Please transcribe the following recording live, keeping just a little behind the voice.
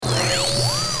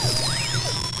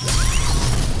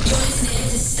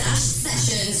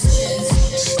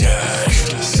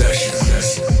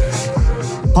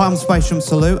Hi, I'm Space from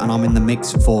Salute and I'm in the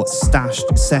mix for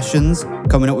Stashed Sessions.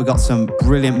 Coming up, we've got some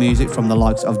brilliant music from the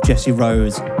likes of Jesse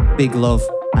Rose, Big Love,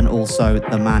 and also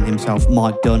the man himself,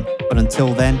 Mike Dunn. But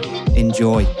until then,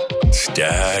 enjoy.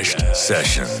 Stashed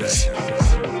Sessions.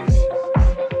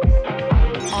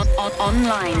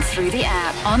 Online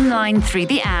through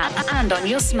the app, and on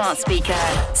your smart speaker.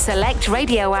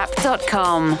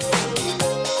 SelectRadioApp.com.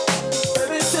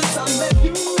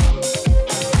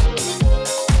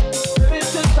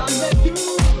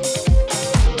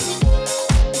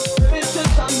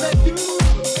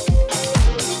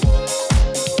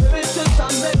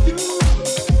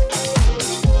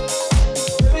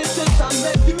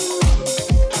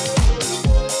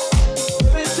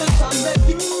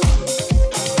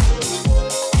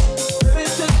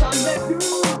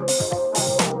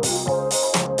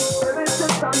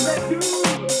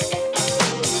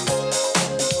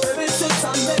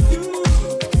 Sunday.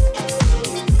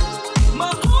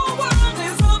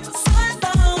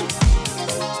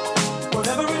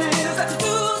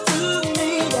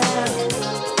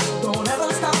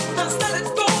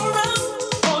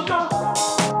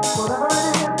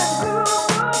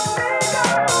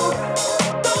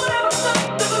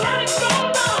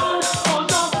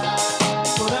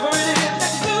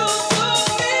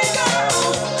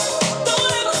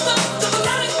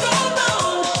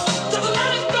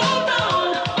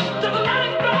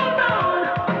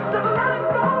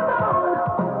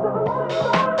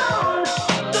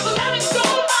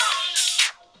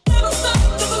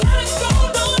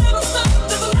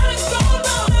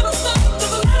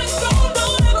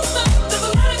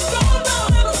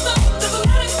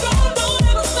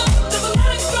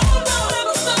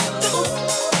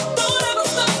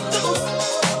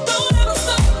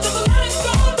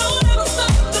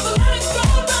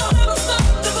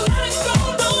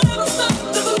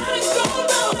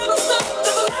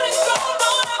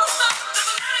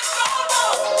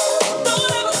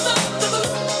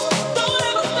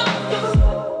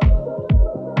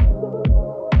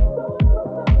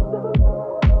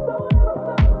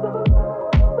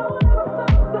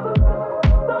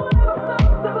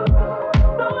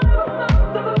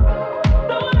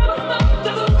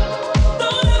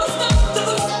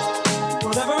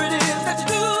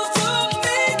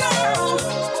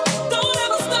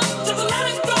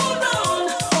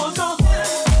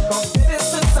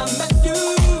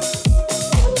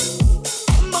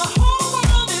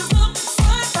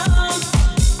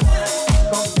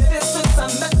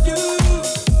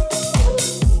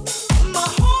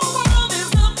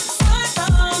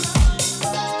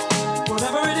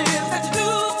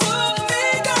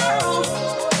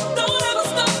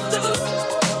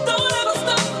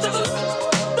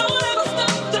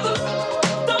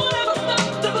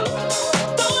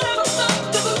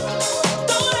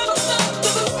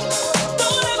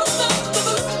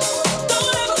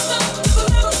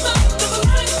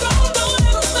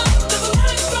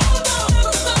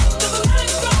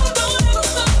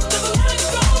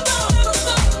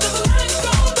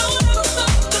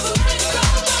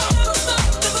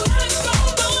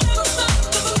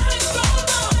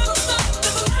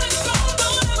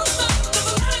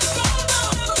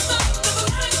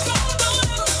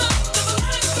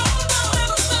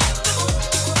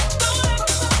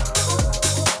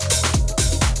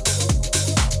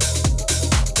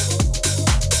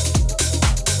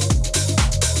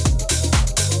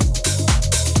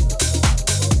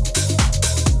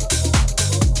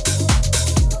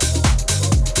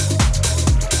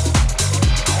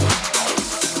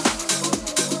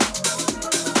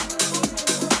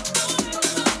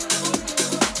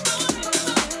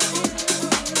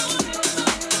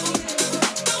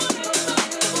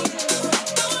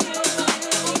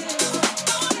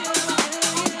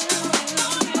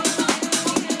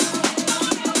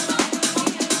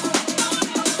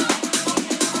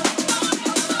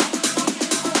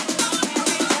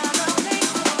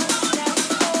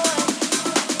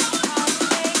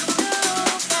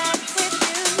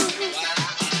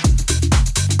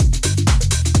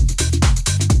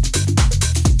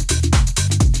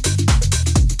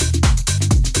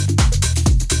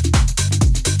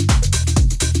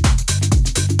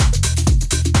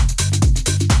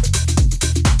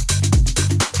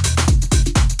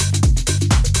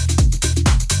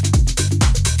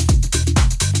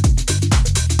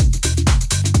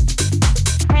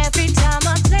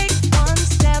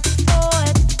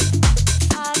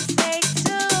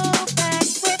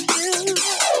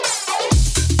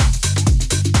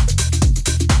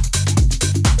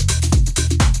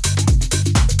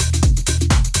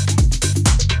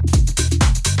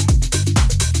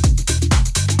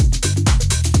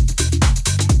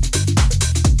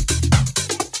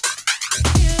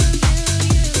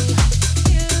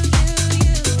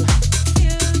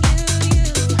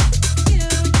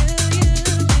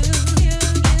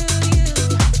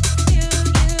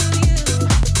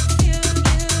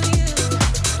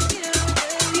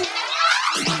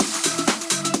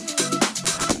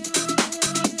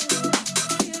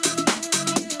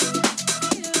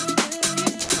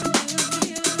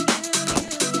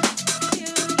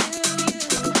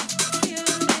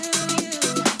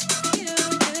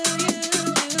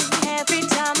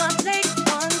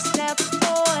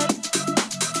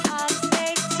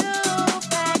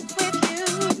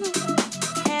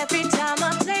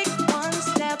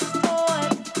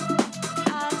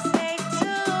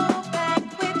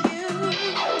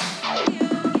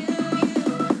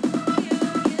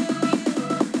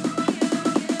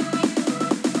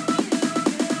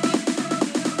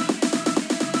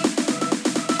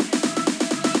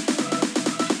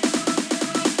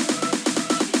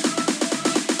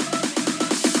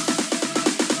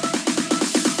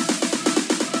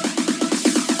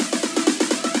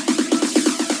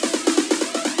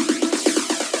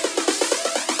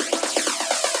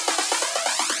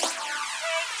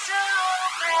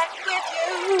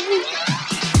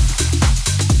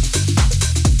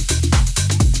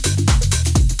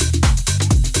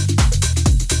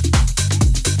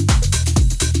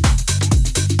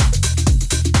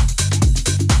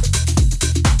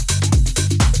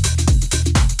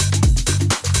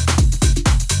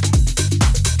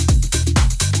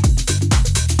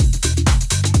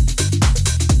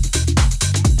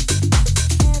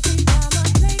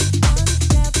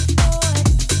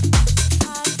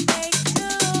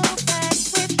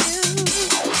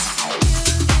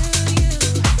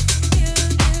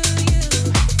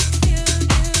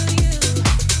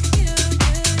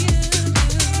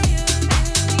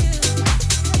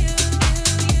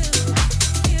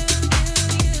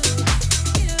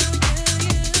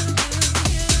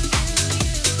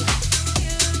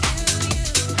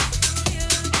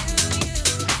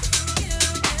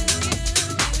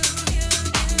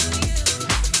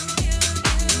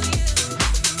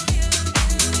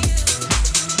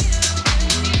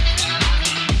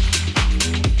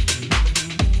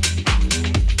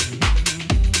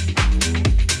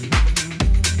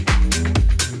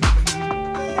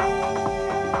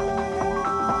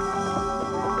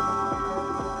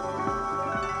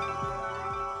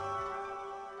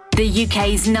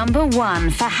 UK's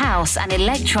 #1 for house and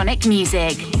electronic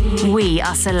music. We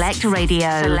are Select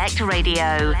Radio. Select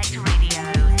Radio.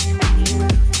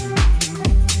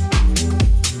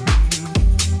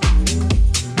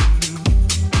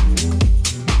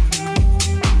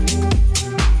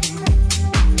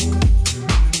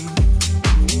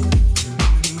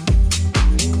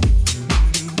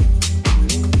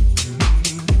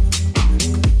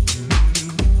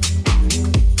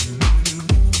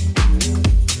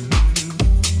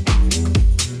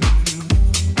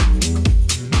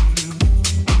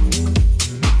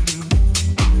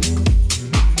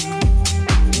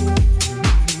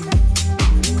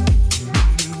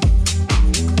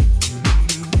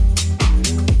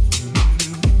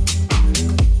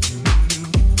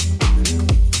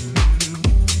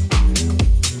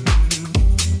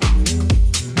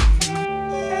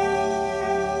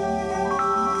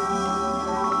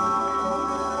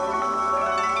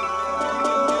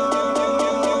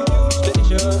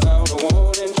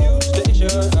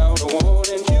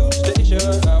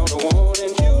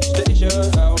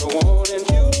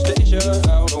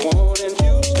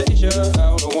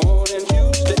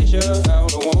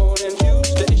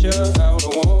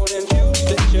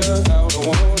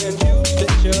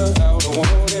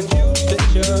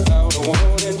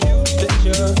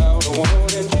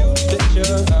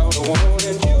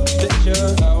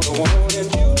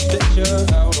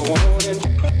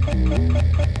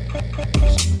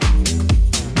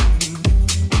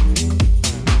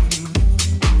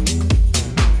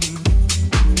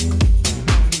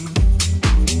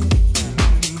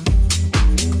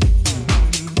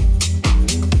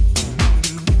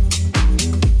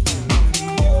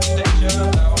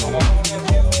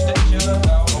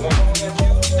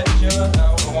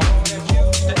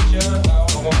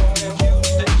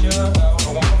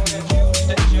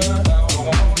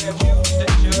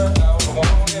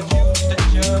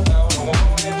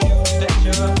 Out the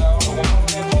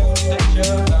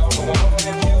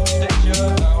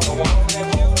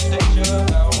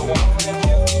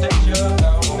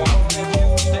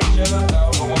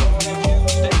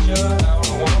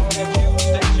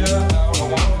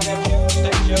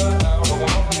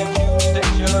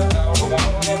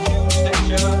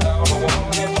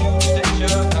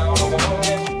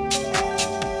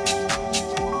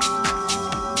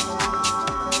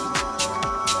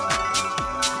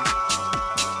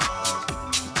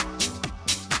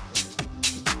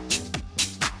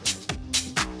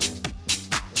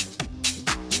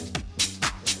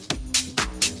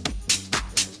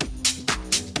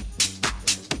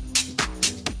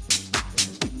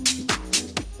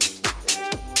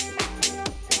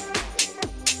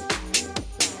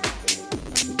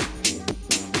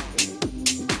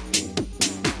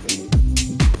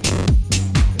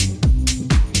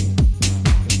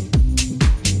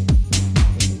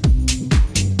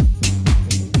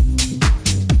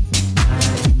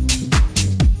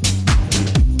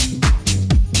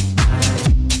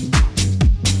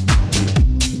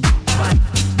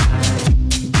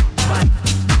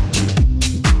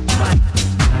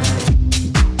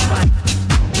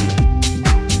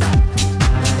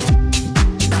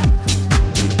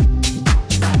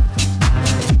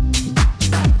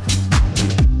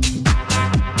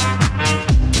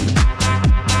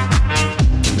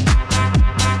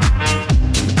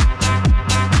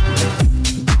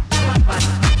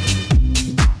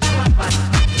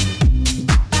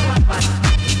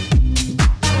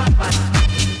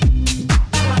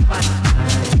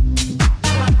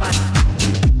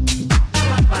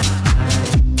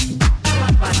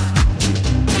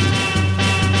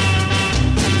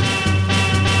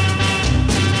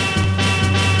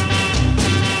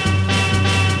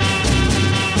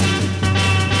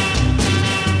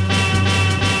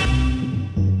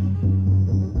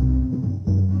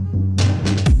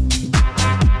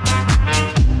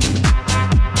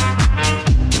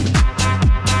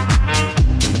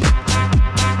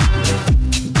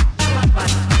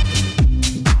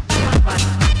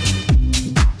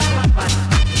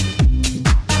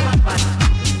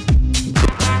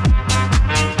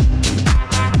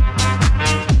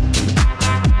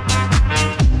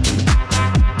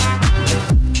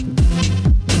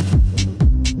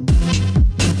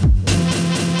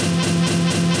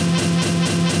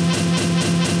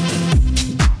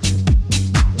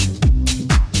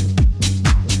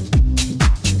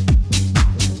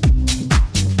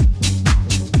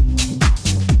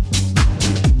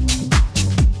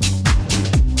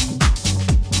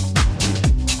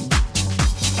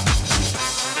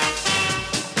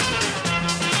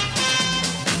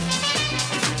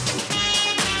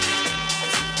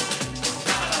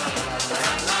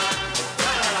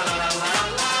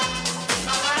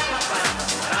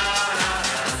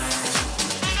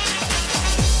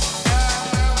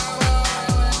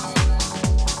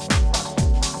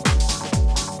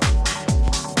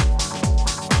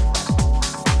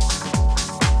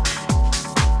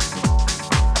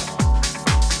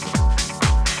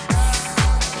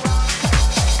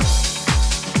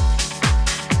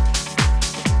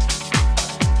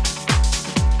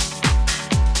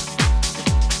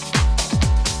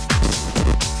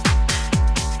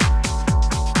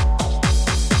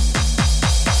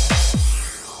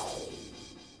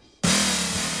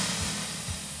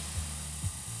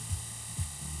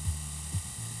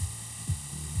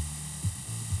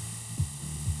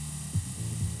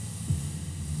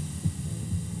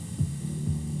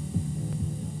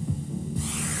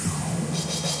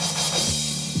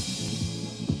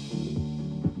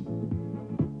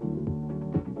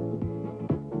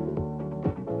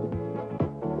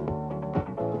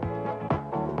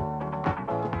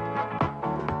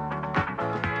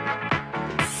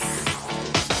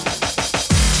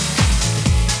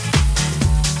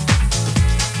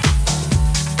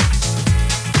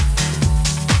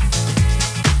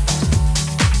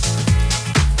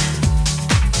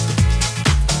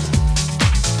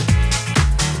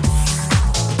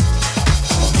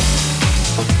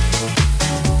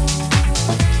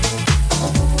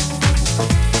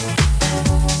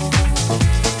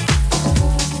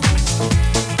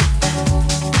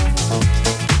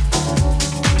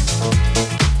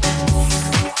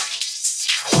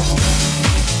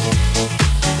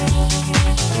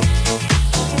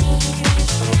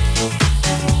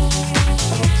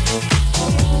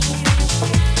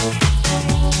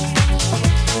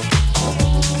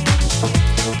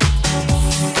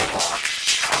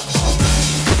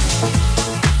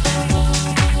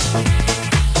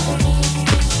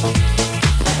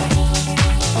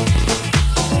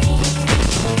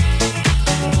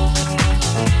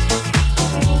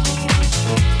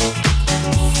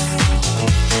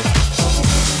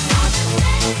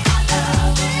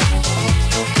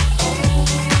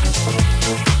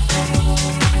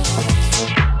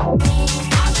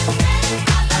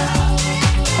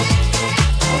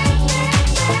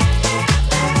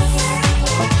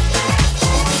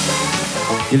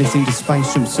You're listening to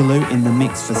Space Jump Salute in the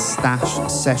mix for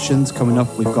Stash Sessions. Coming up,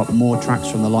 we've got more tracks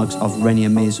from the likes of Renia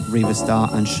Miz, Riva Star,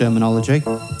 and Shermanology.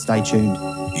 Stay tuned.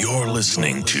 You're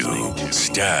listening to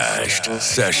Stashed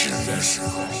Sessions.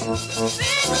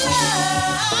 Big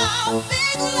love,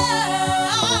 big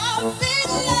love, big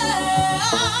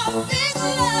love, big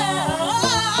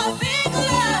love, big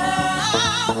love,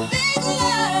 big love, big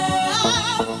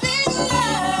love, big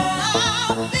love,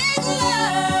 big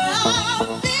love,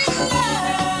 big love, big love,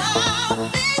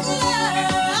 big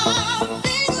love,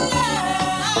 big love,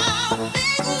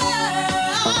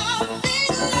 big love, big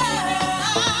love, big love.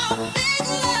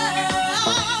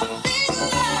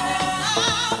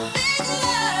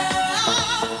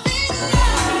 Big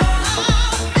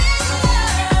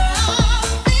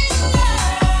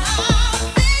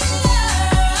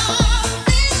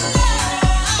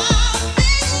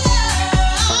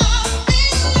love.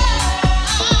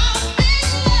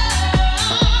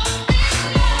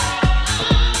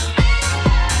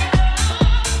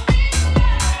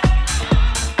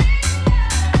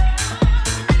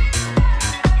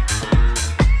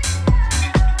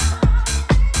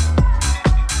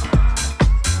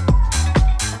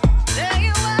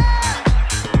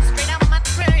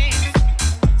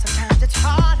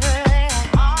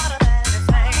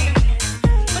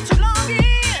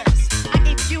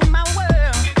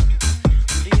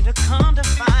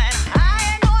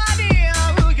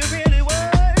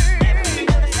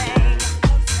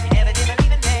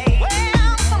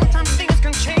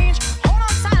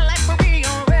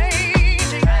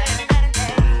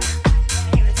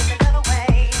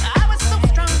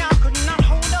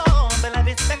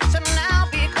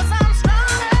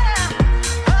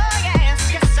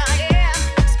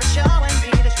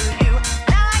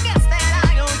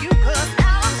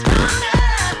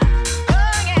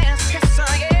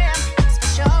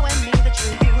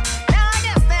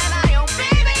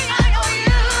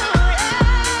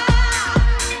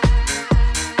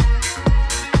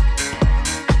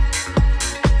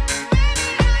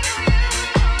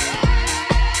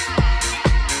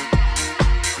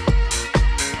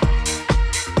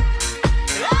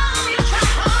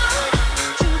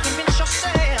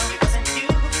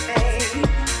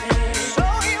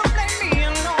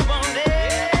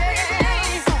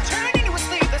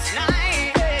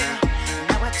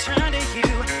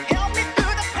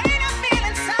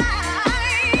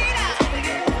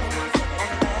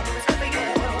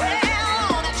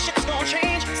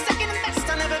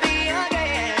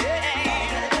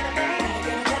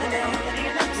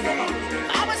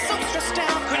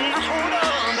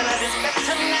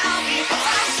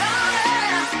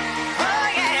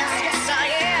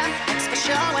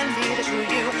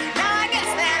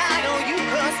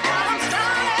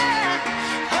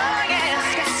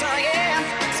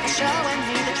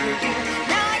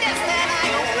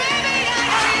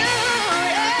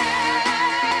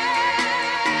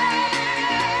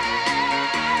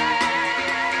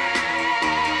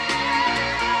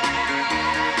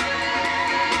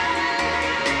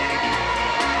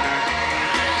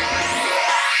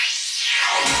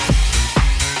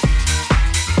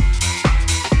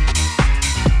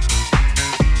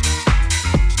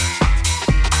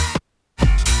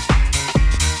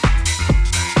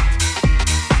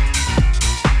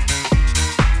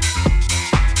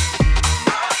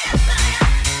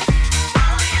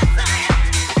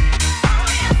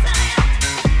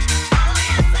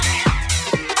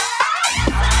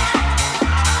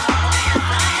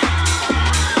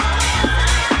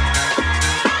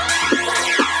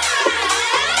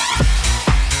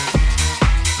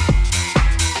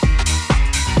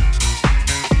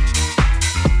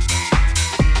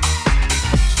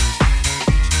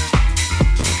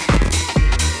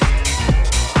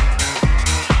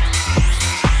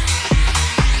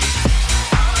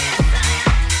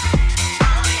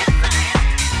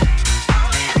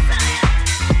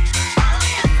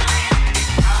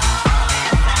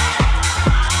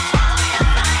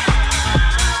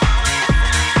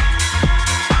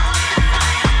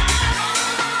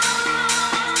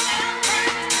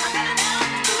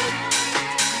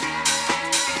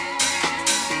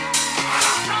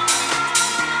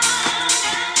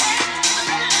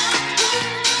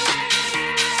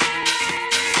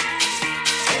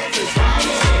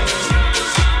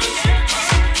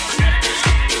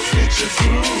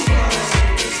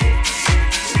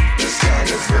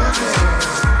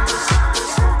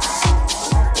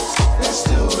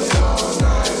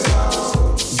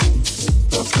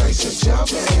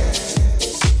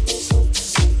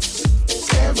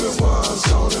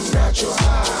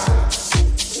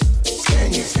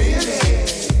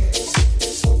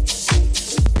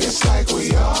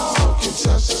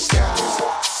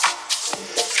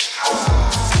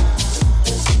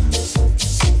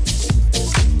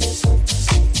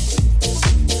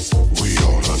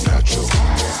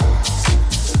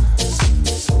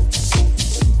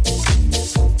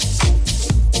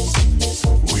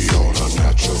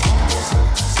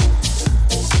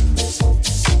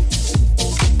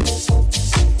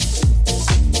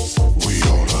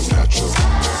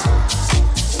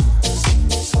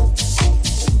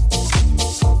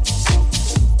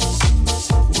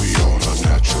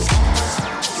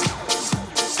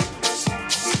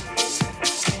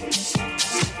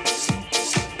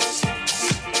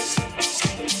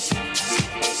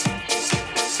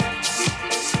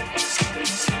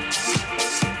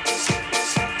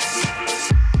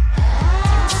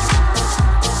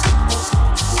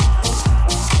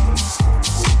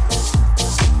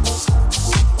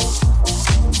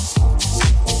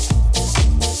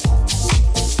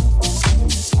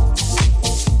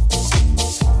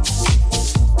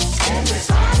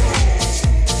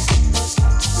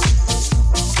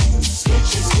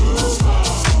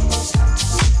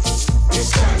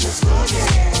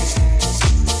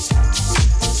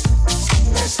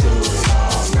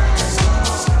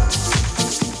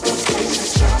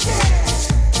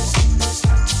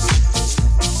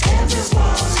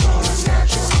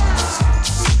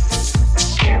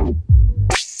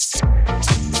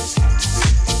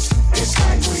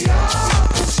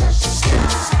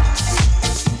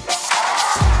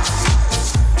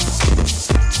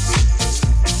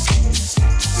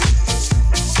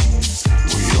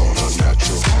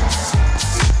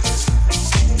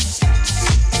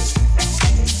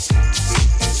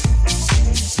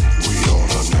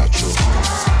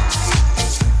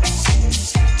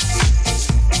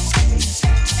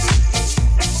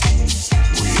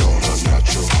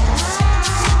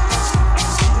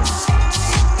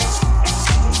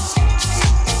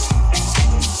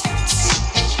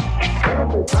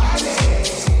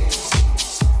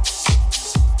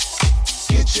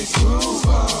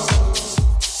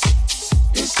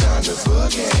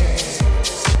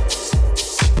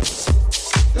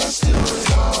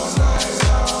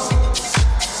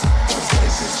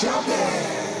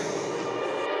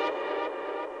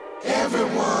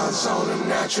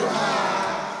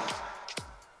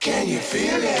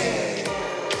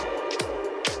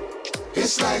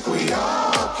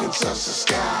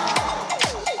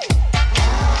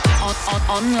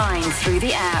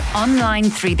 Online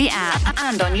through the app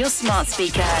and on your smart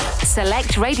speaker.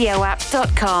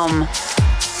 SelectRadioApp.com.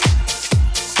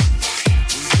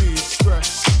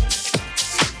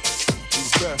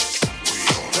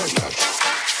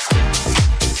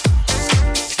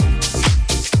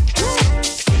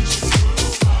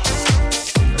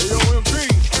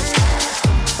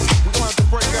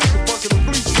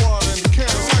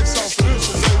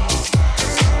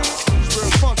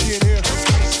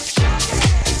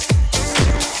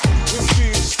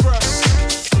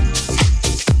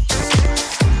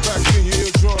 Back in your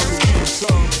eardrum again.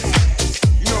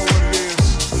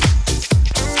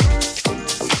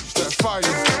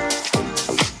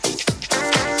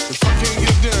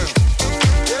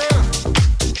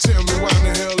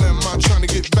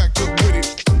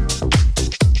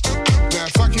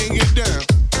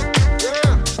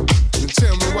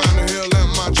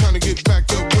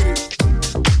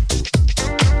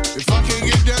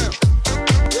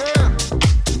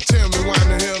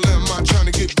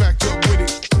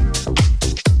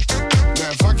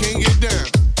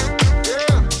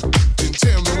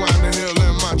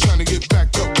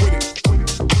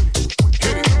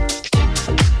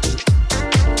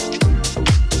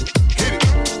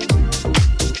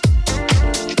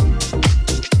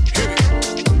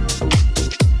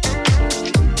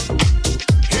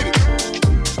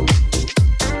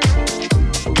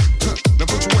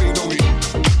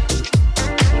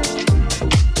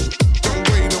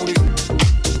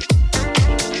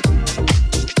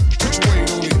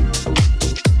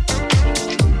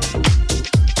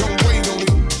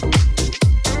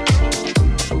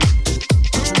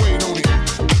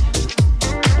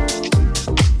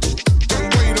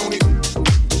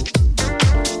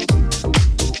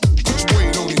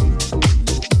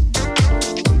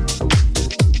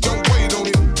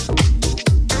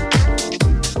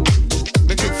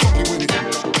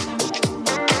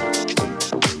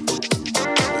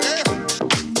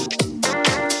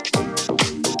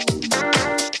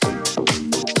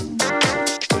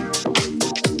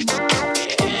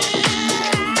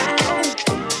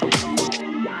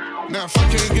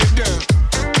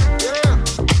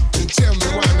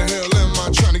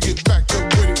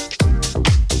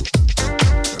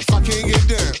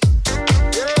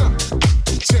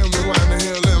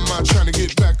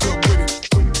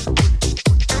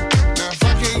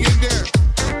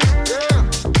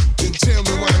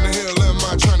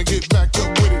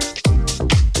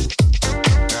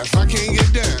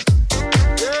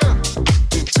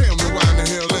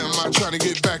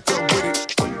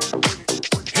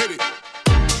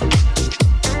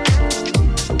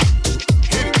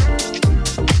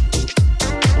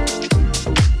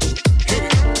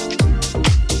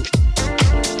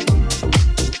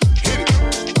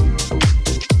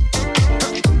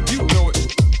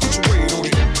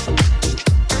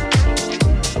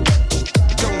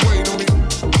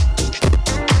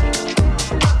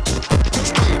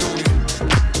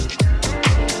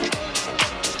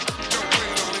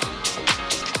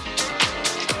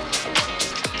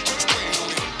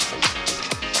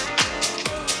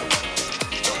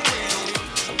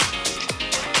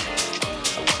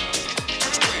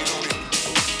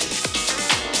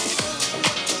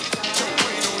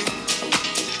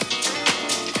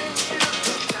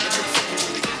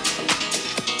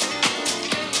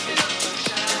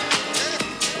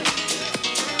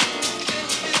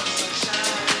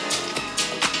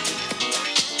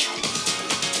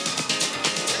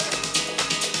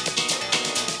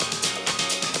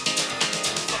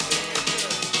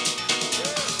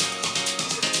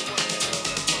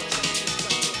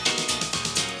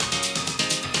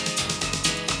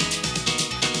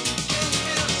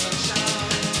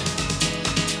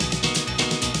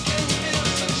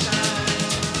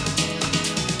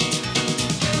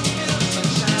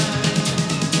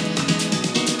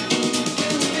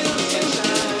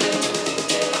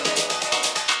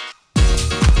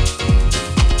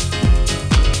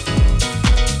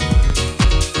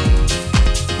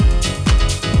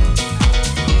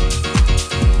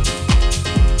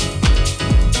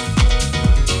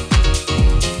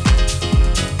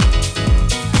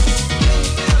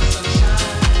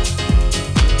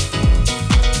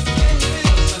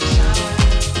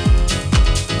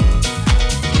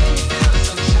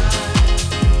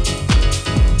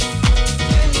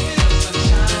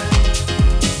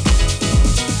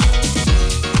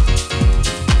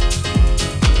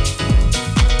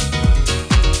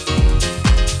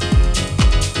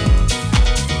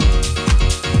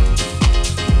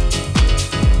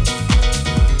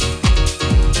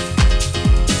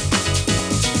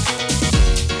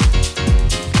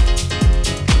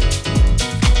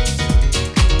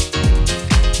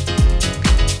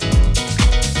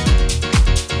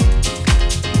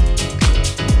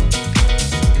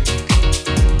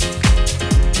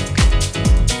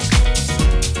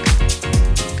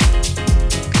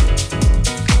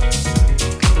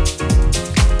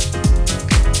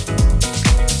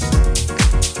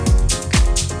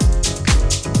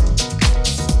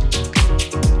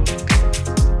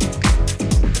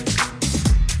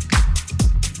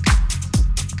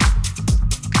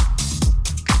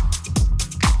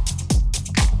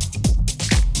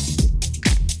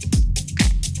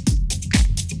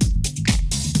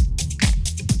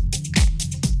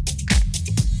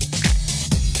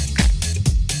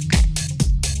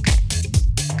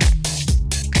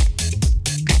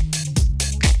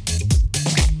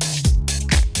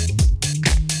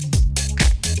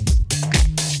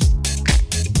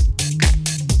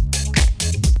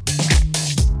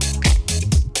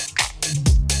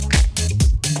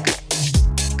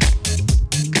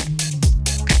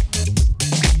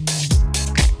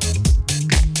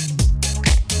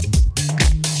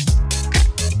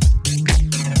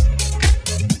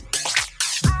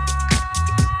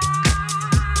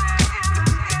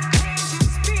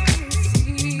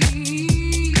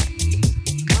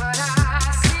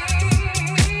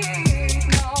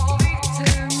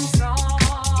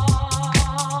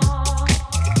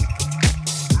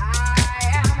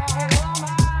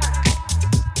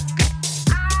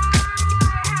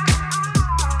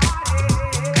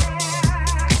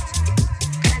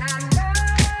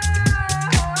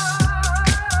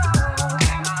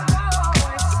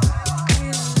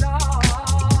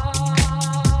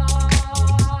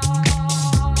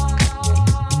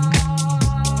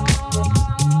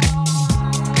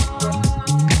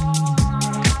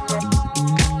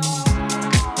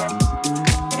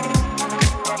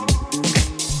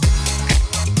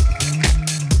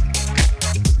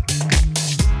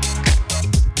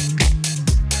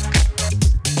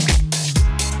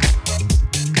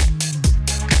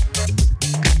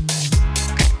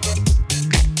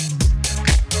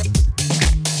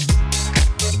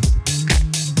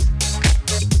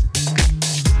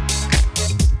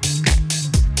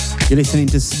 You're listening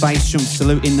to Space Jump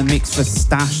Salute in the mix for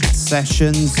Stashed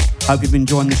Sessions. Hope you've been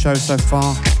enjoying the show so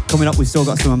far. Coming up, we've still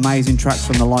got some amazing tracks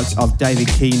from the likes of David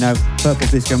Kino, Purple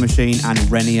Disco Machine,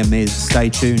 and Rennie Amiz. Stay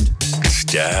tuned.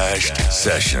 Stashed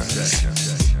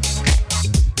Sessions.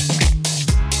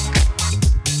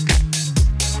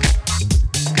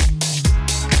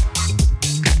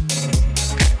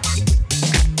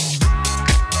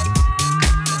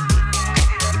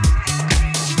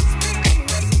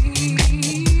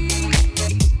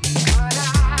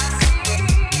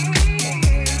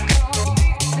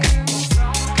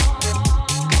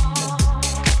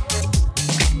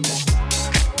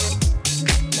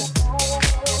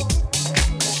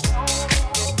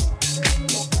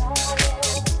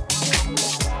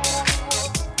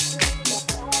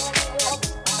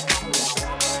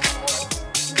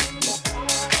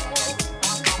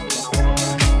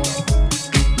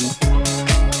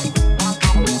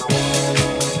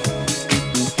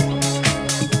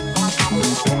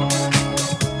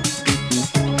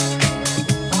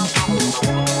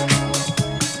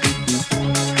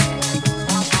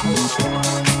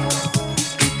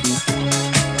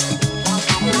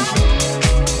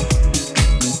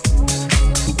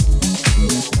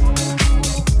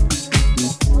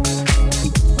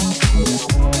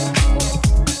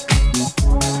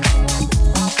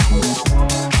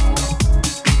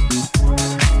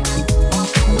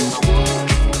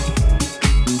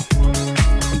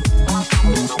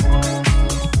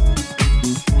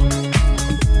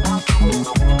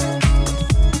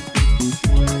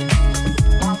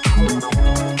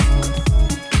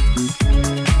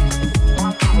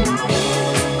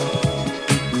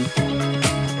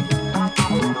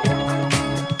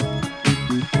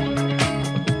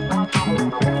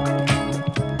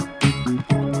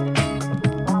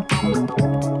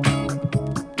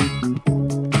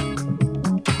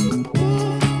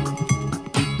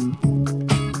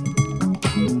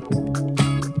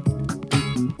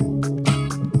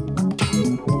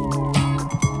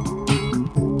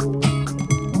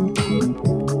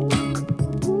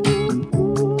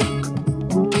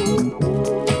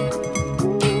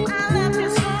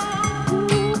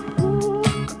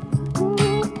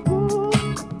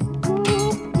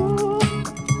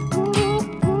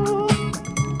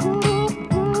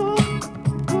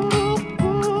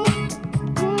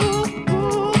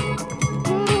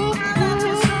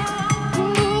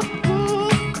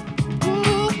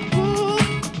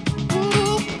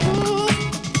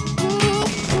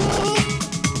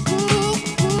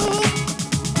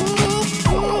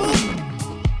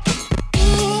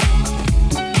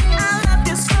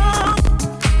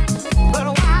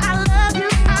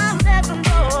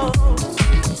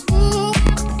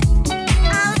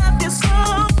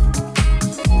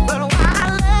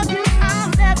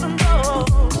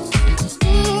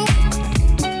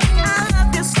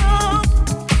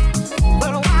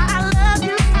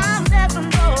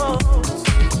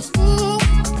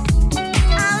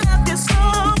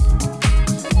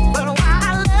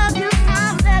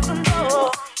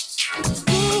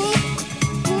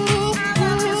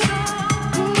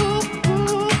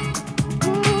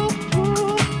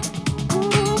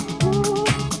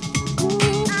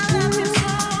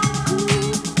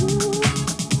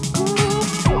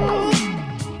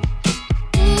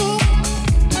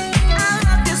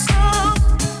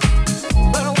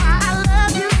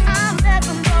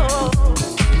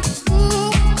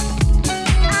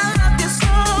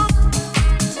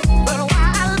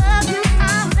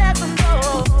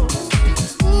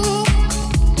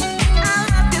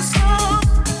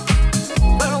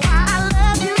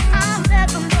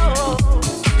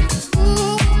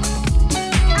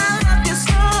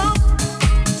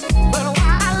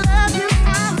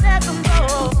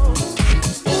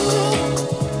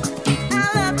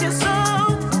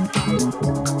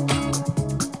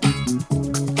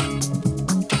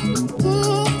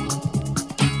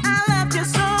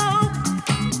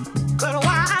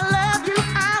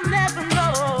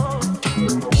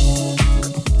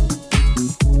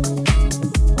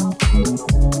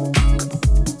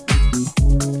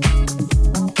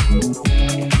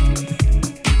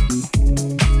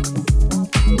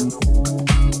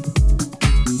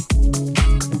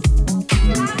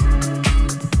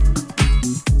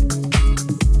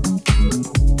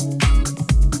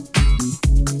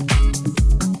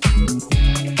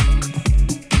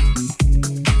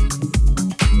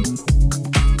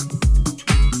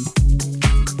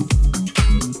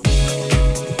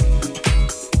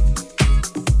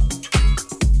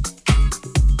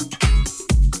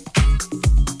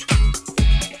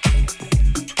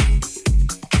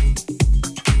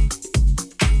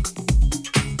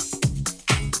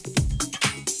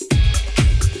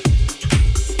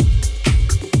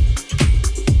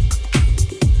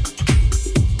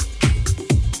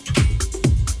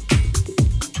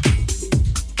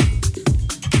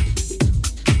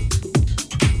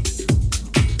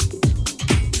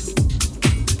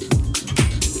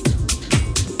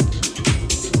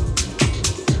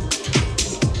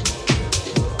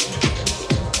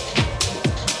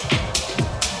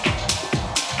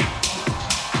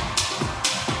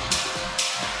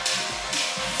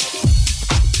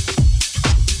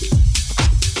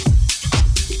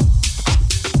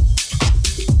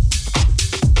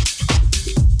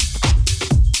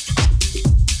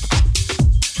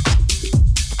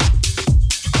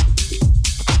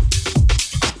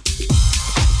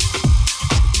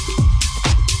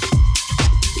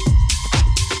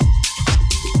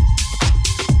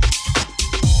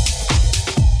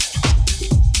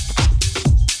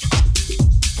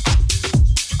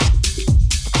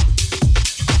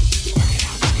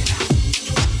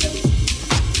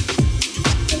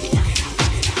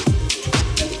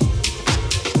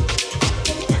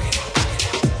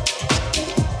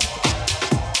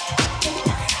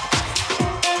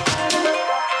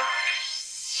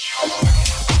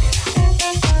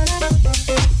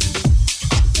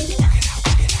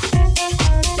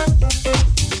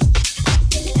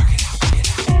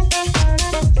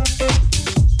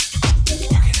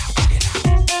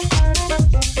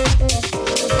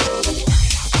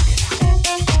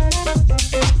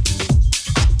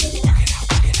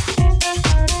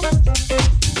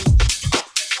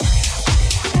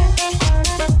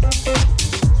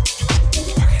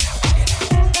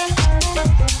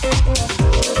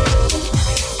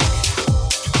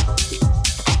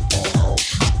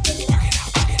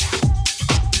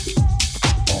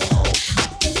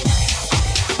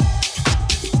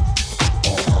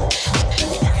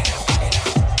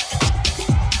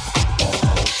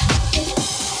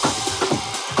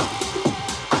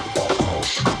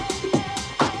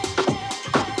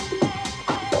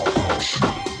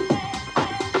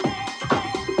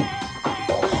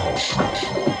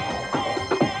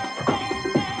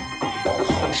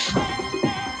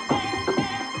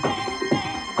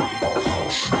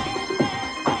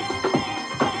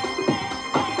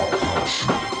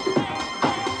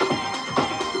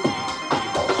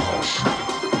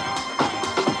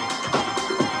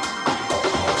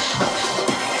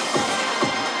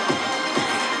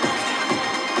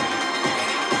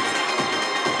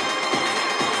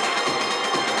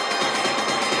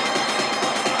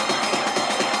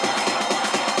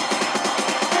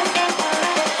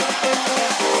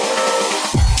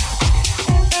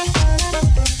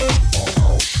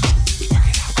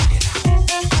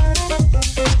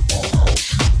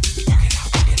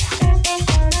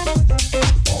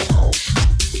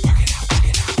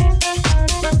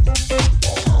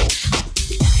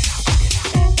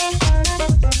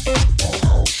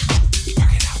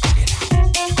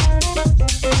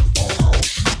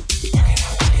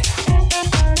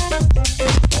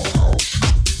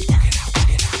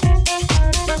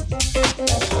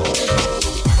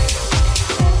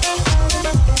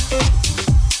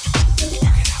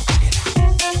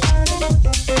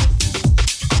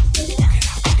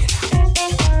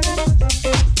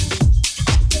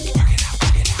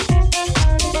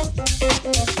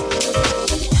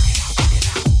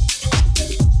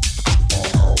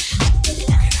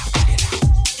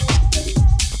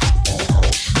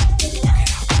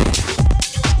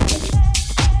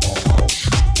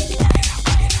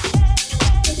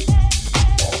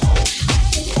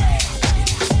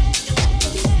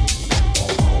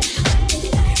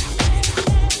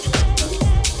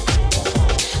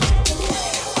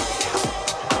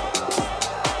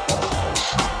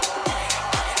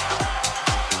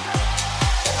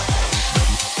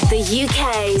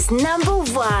 UK's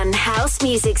 #1 house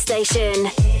music station.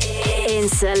 In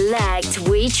Select,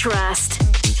 we trust.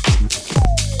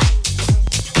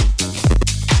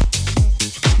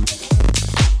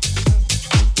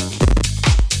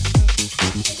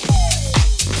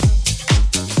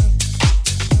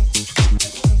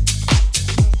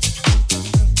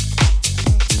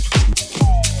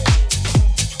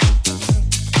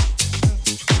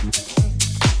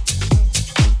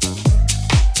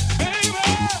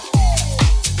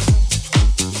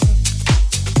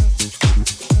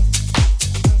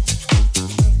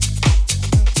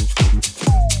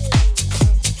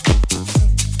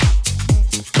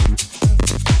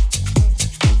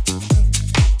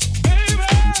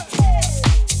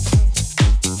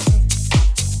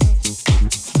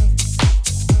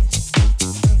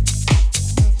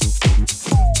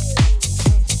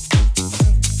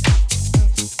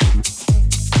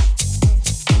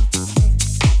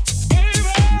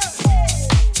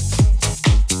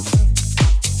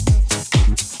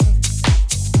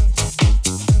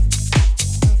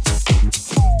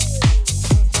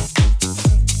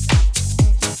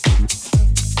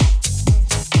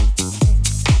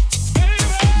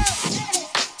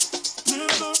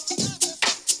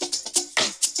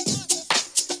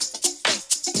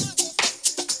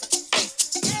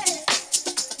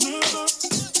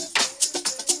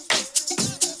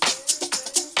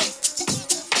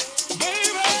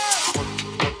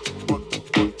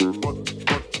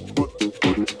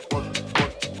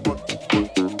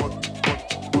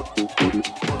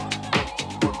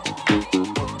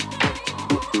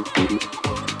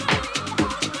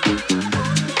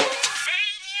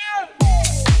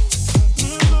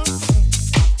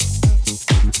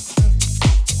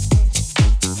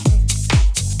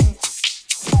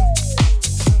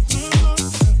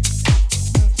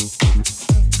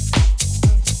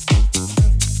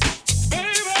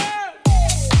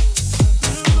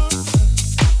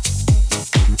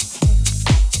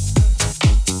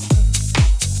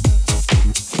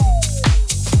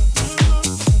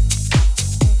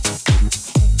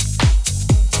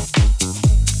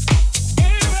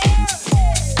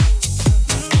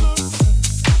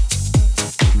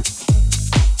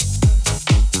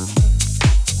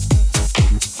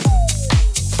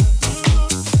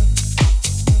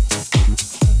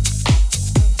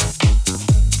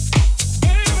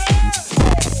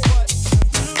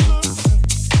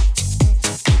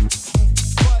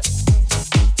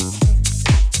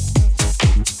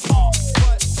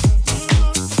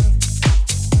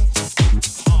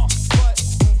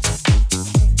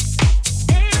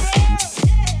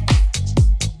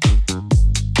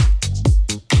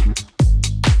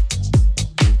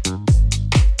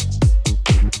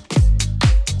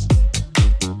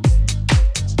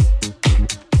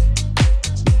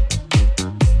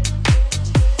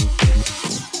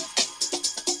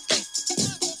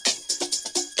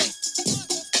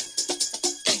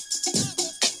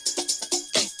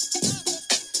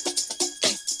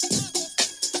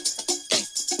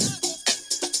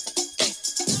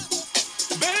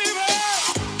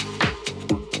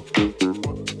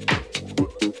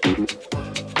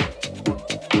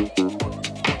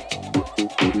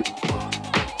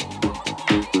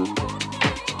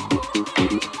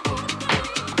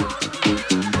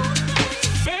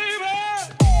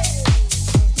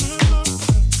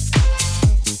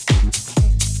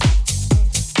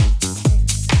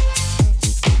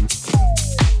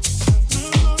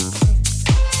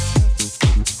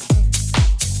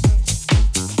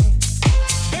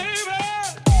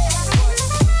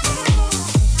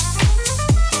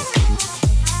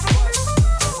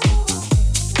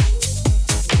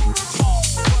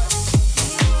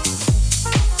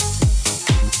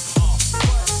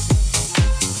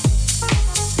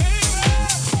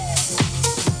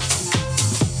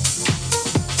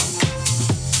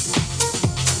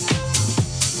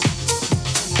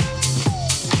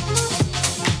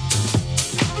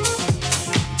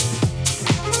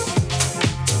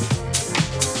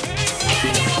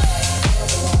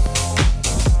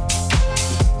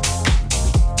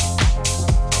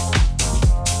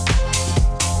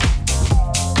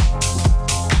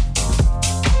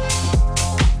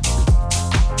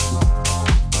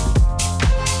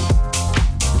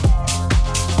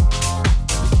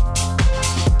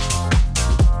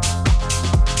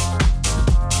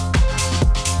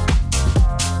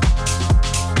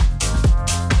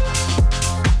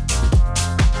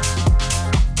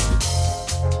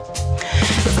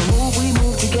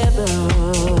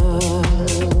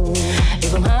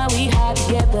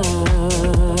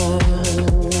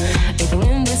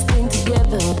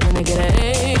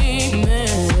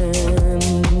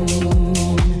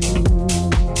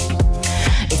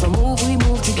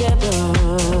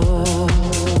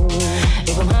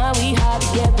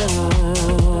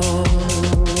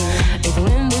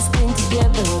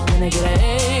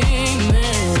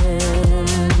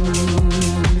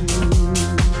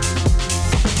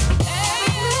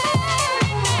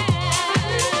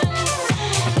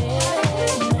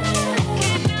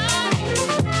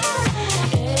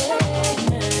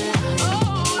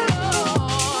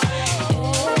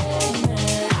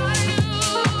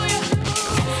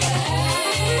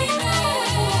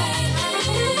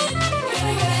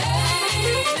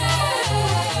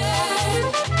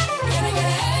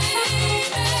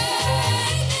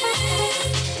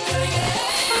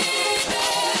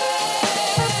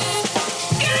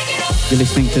 You're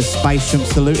listening to Space Jump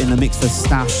Salute in the mix for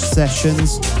Stash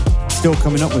Sessions. Still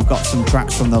coming up, we've got some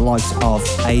tracks from the likes of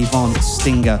Avon,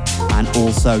 Stinger, and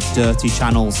also Dirty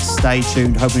Channels. Stay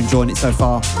tuned. Hope you're enjoying it so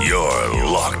far. You're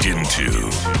locked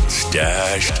into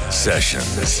Stashed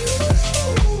Sessions.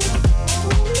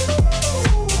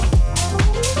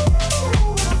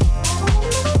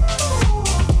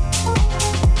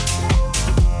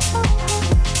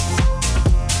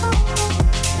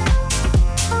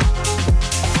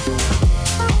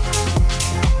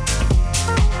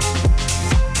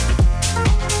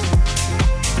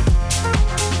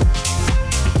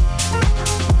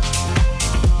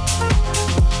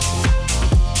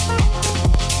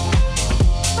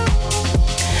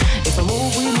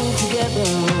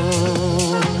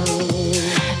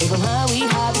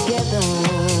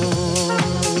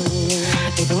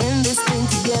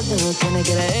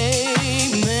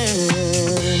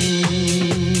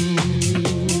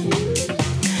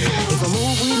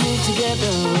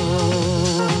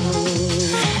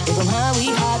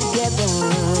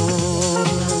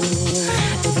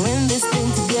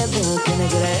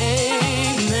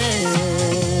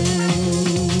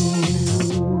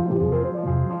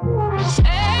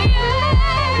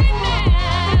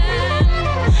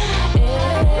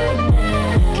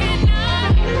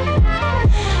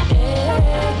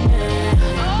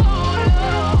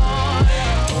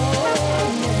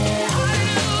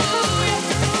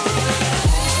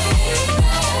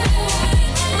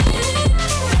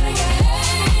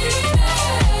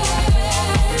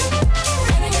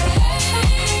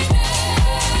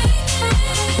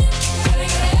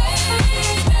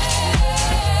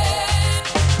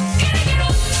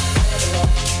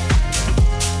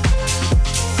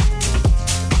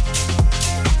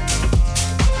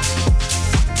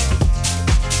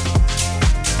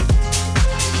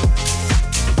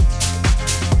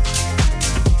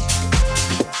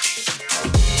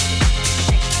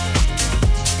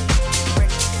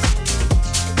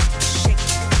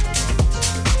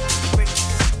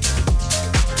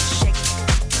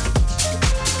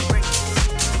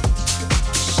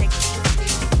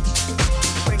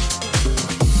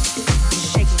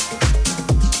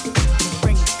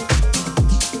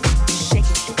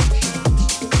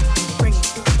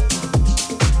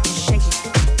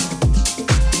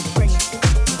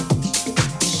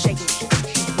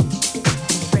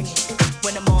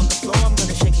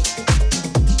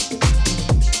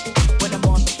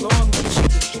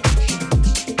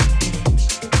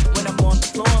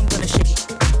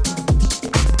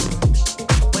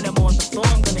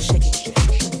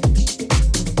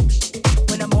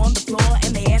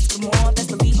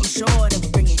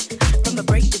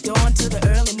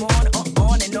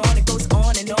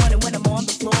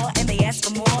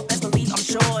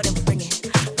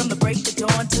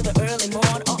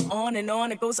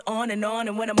 And on,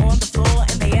 and when I'm on the floor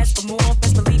and they ask for more,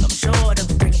 best believe I'm sure to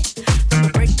bring it. From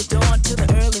the break of dawn to the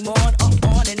early morn,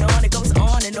 on and on, it goes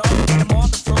on and on. When I'm on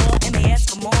the floor and they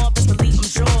ask for more, best believe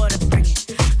I'm sure to bring it.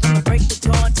 From the break of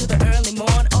dawn to the early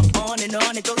morn, on and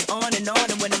on, it goes on and on.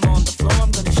 And when I'm on the floor,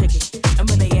 I'm gonna shake it. And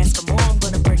when they ask for more, I'm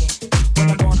gonna bring it. When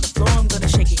I'm on the floor, I'm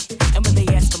gonna shake it. And when they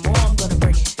ask for more, I'm gonna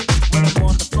bring it. When I'm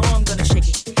on the floor, I'm gonna shake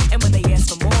it. And when they ask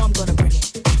for more, I'm gonna bring it.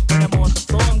 When I'm on the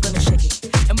floor, I'm gonna shake it.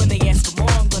 And when they ask for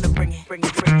more, I'm gonna bring it. Bring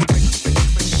it, bring it, bring it,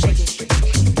 bring it, shake it. Bring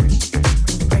it, shake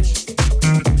it. Bring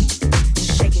it,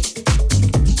 shake it.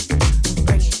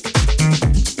 Bring it,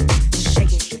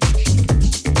 shake it.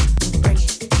 Bring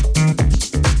it.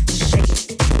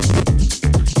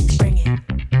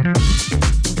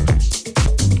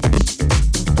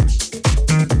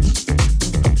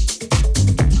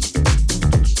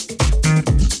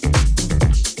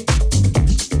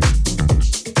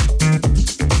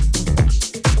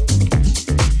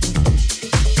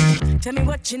 Tell me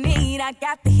what you need, I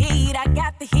got the heat, I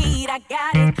got the heat, I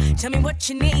got it. Tell me what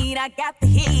you need, I got the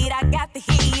heat, I got the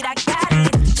heat, I got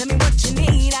it. Tell me what you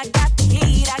need, I got the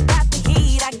heat, I got the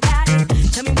heat, I got it.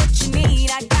 Tell me what you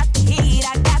need, I got the heat,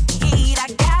 I got the heat, I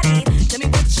got it. Tell me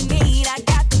what you need, I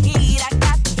got the heat, I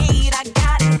got the heat, I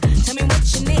got it. Tell me what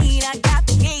you need, I got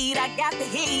the heat, I got the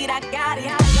heat, I got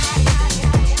it.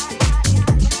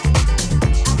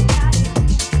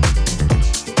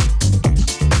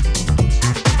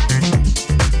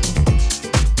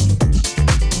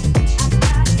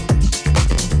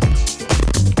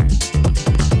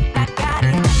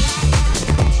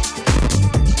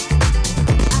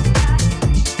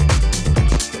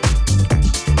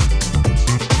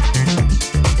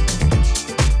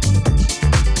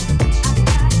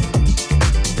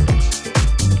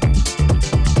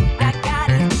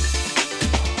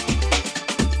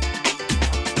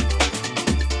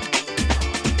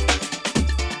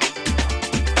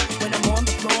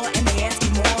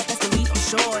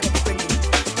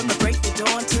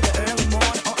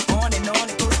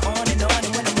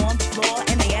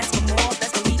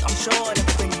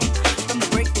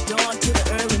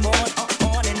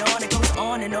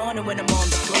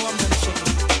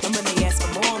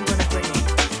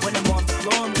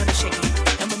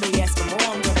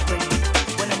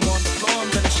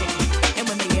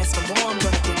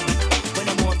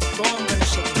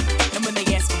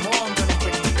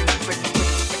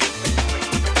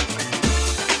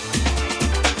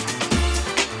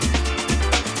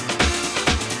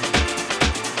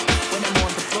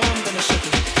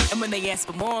 ask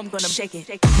for more, I'm gonna shake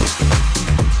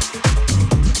it.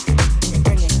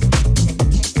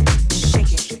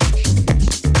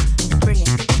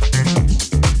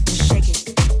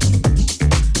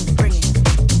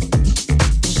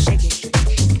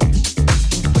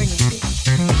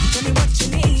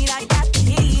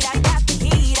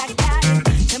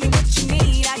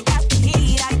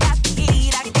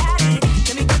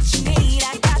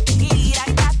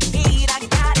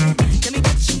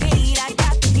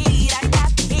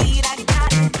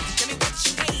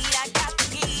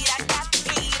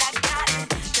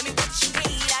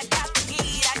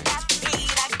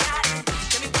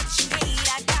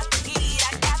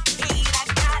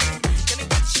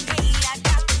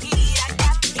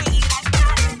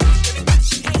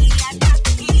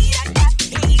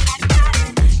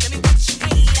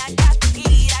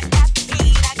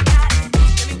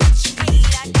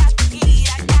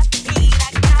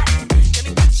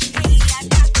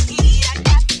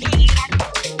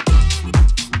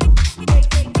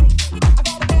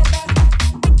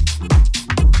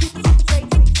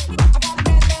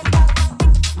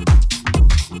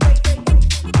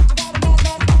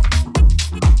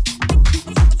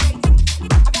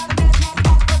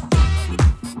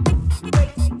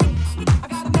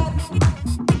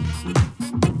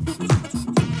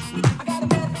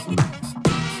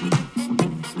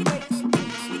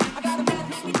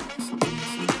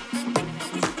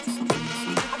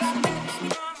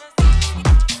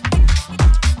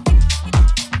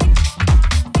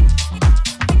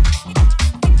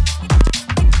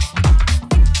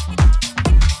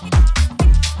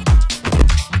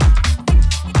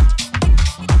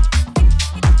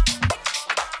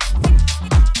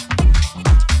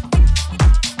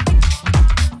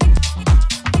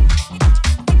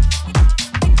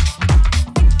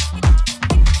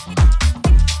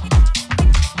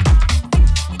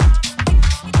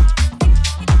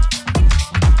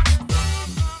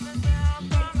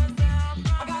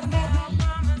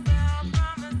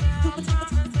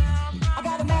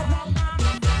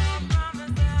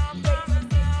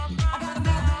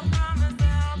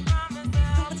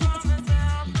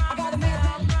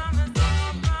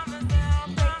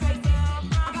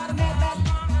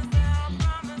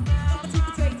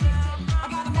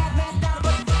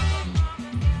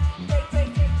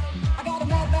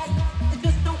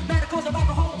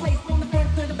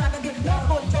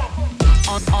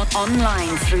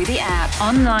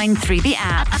 Online through the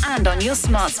app, and on your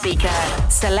smart speaker.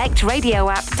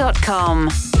 SelectRadioApp.com.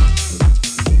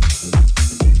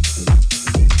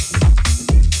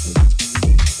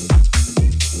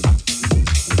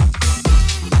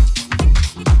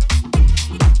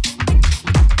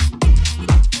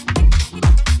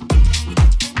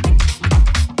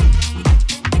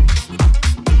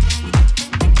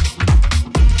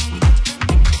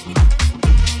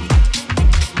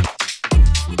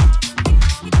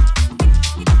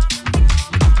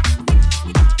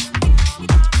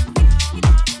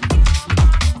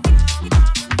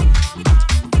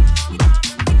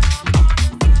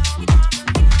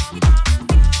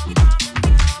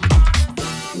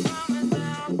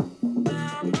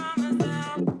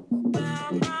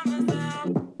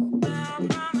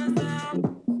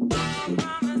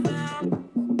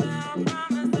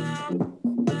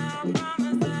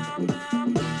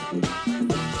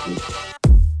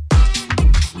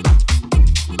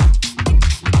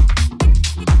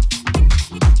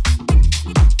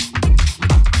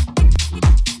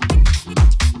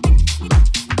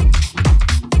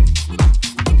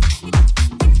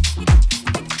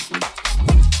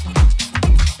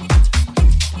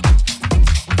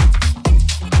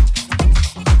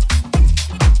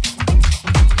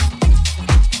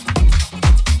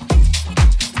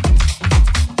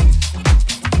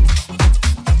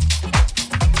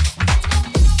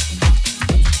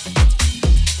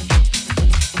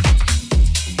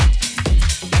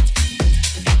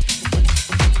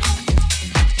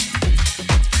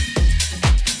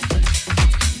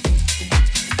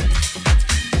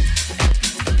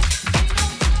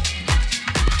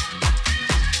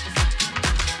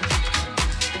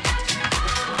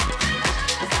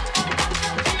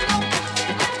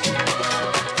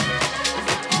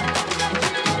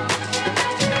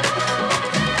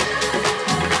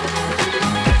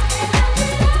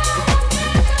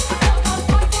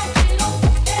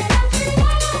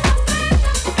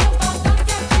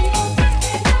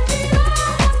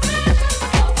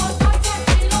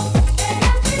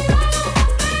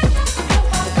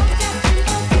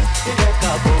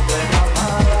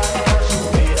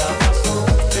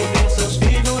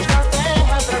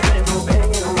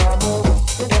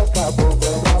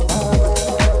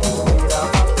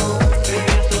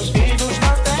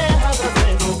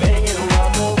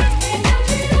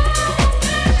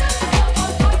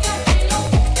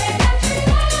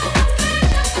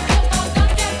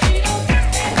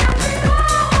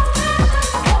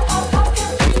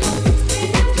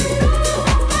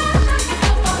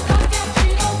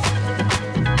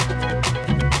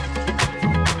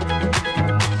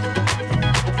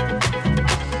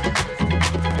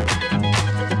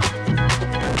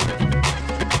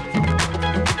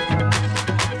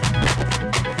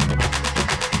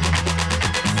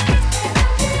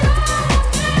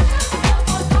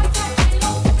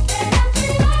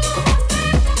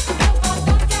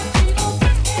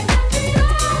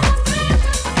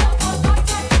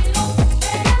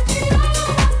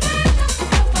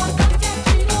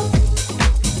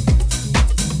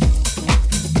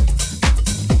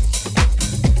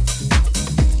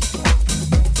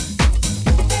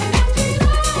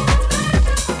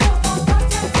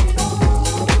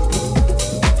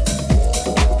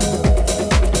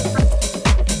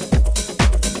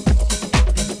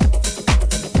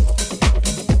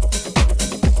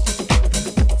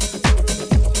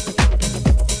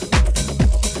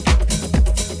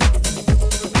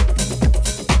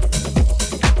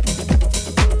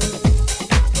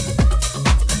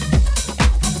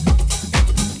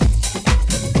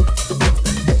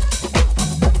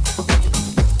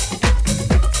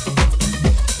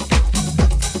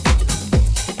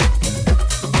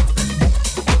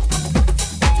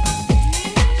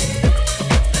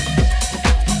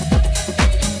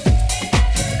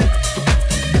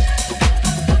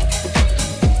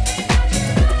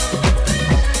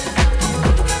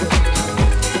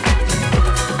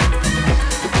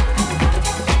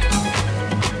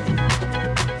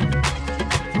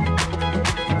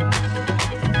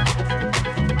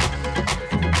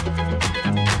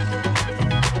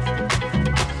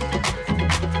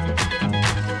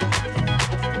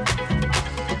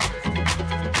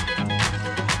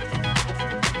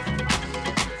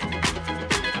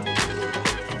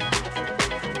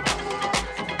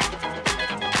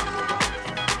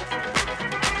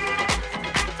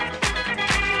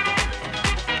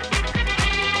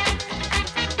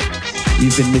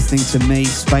 You've been listening to me,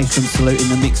 Space Jump Salute in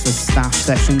the mix for Stash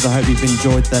Sessions. I hope you've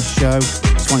enjoyed the show.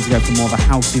 Just wanted to go for more of a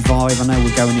housey vibe. I know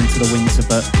we're going into the winter,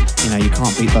 but you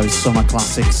can't beat those summer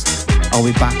classics. I'll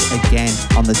be back again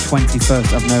on the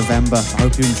 21st of November. I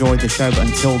hope you enjoyed the show, but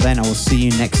until then, I will see you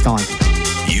next time.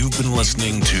 You've been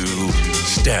listening to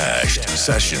Stashed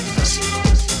Sessions.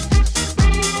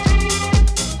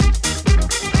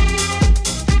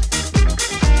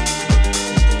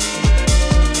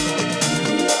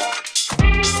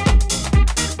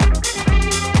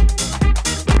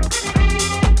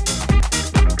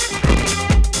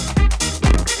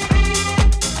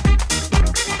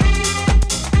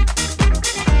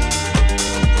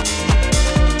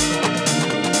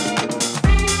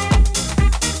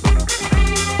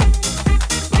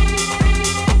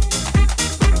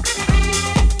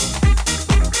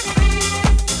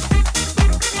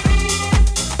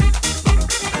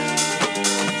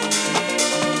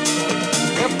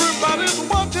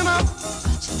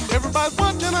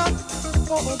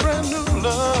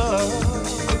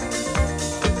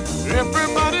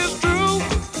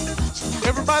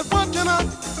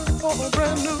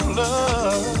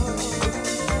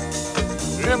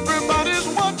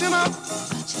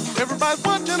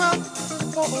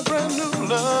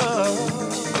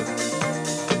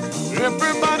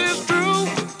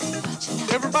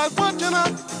 Everybody's watching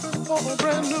out for a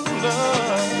brand new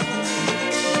love.